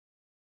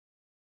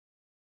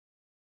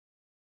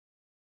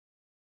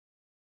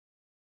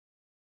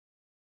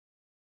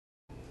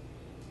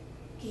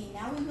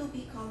we will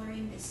be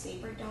coloring this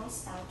paper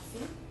doll's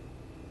outfit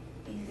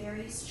in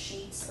various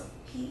shades of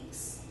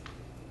pinks.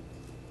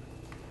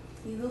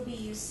 We will be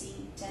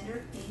using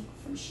Tender Pink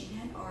from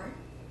Shinhan Art.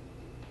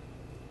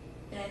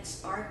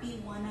 That's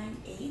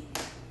RB198.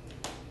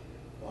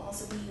 We'll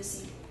also be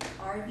using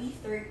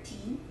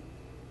RB13,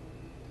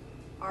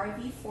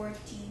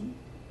 RB14,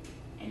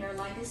 and our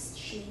lightest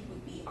shade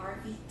would be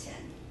RB10.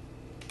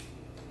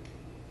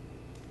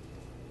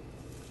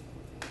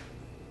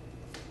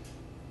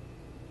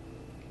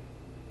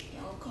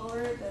 I'll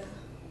color the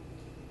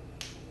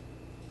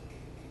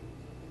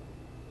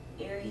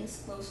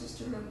areas closest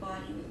to her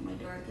body with my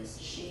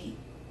darkest shade,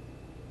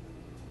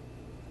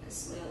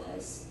 as well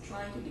as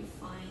try to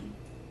define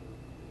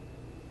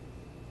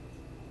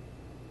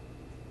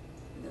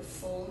the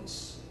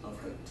folds of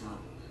her top.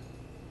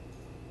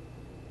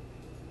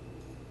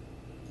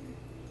 Here.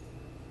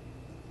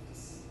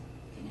 Just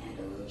can add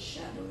a little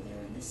shadow there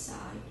on the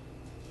side.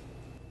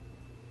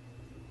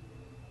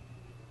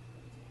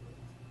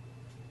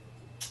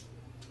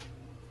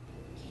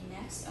 Okay,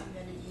 next I'm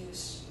going to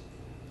use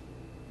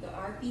the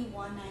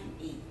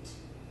RB198.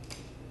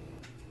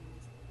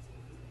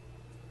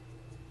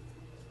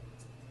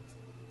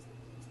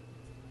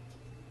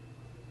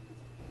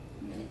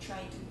 I'm going to try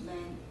to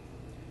blend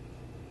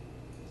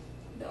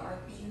the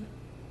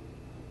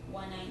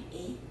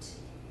RB198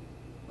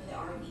 with the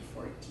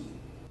RB14.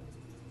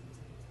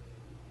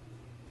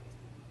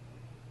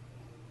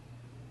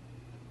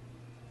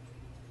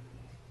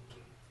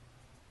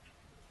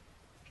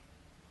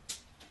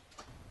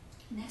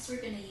 Next we're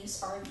going to use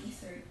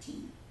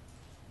RB13.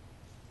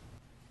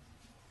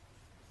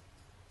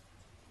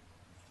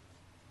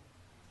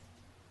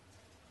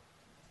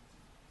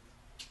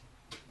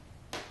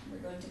 We're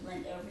going to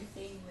blend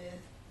everything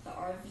with the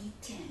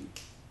RB10.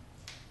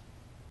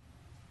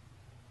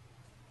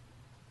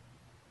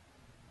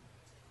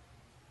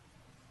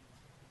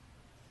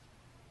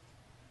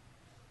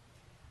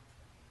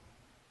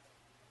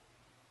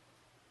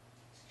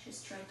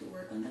 Just try to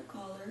work on the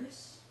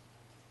colors.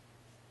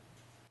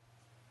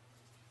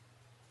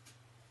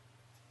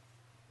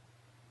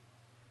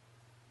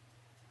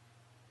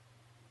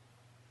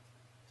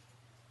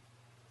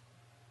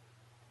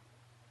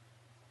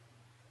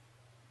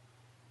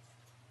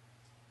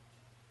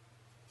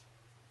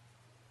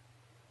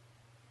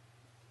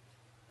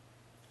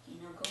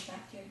 Now go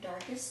back to your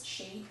darkest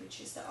shade,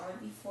 which is the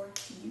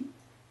RB14,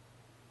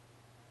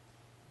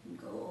 and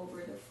go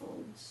over the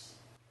folds.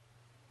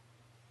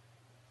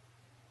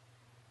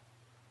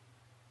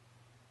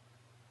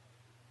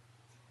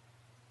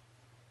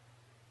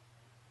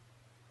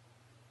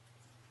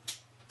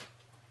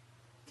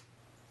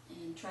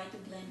 And try to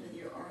blend with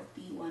your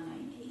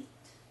RB198.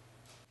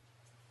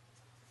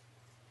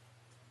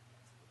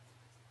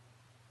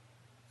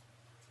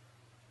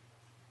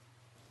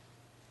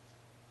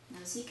 Now,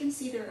 as you can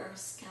see, there are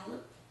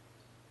scallop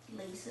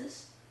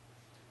laces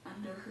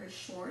under her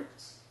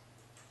shorts.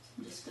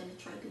 I'm just going to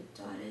try to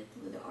dot it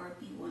with the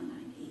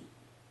RB198.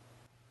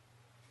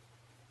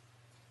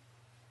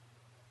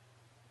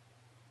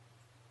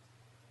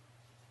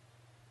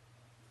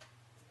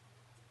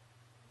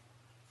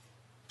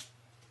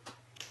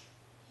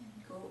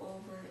 And go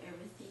over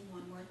everything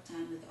one more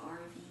time with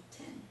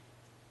RB10.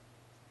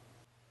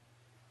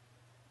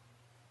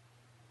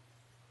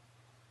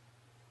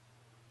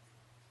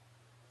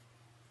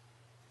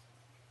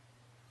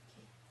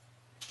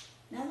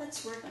 Now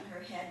let's work on her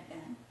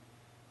headband.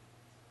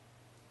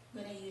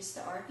 I'm going to use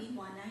the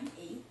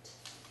RB198.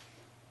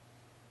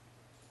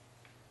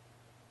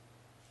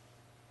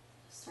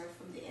 Start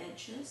from the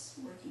edges,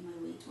 working my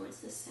way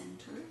towards the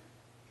center.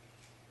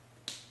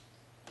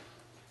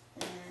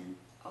 And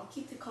I'll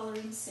keep the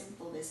coloring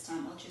simple this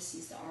time. I'll just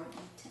use the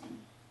RB10.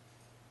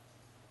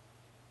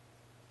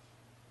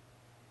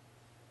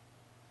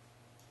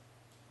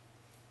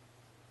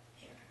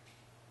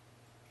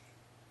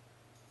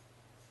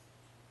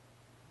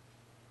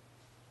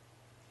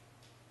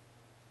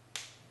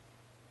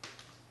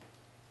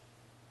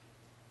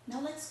 Now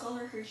let's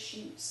color her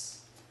shoes.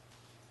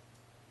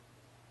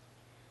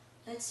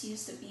 Let's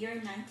use the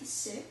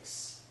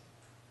BR96.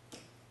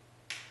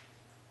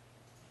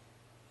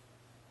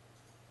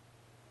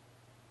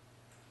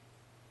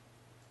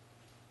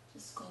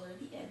 Just color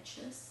the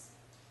edges.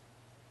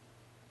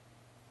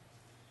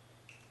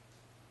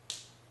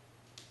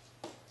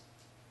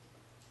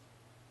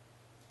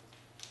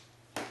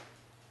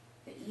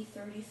 The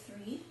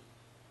E33.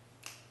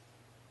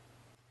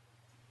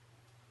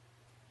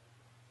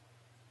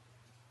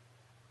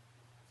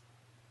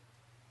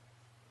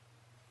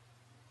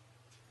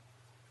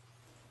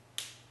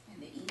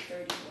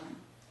 E31.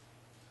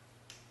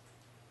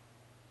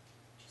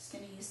 Just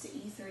going to use the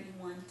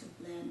E31 to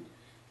blend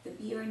the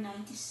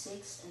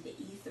BR96 and the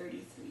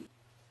E33.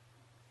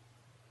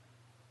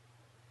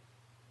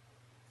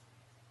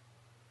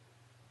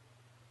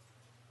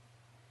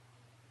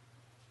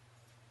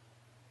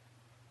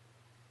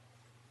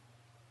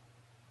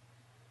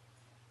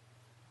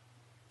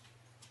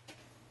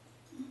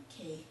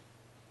 Okay.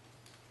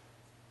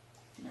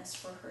 And as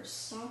for her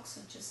socks,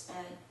 I'll just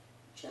add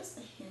just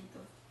a hint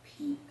of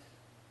pink.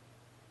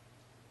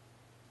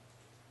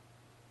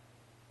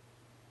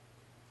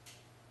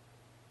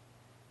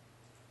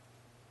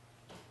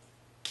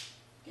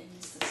 You can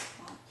use the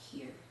spot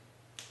here.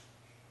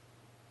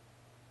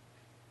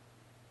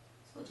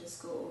 So I'll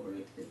just go over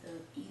it with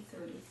the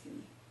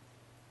E33.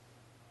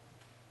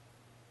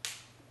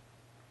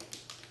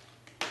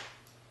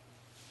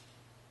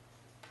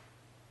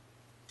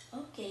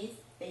 Okay,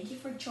 thank you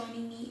for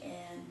joining me,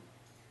 and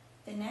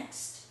the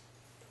next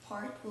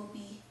part will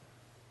be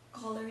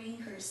coloring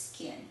her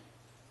skin.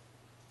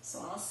 So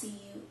I'll see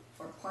you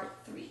for part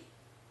 3.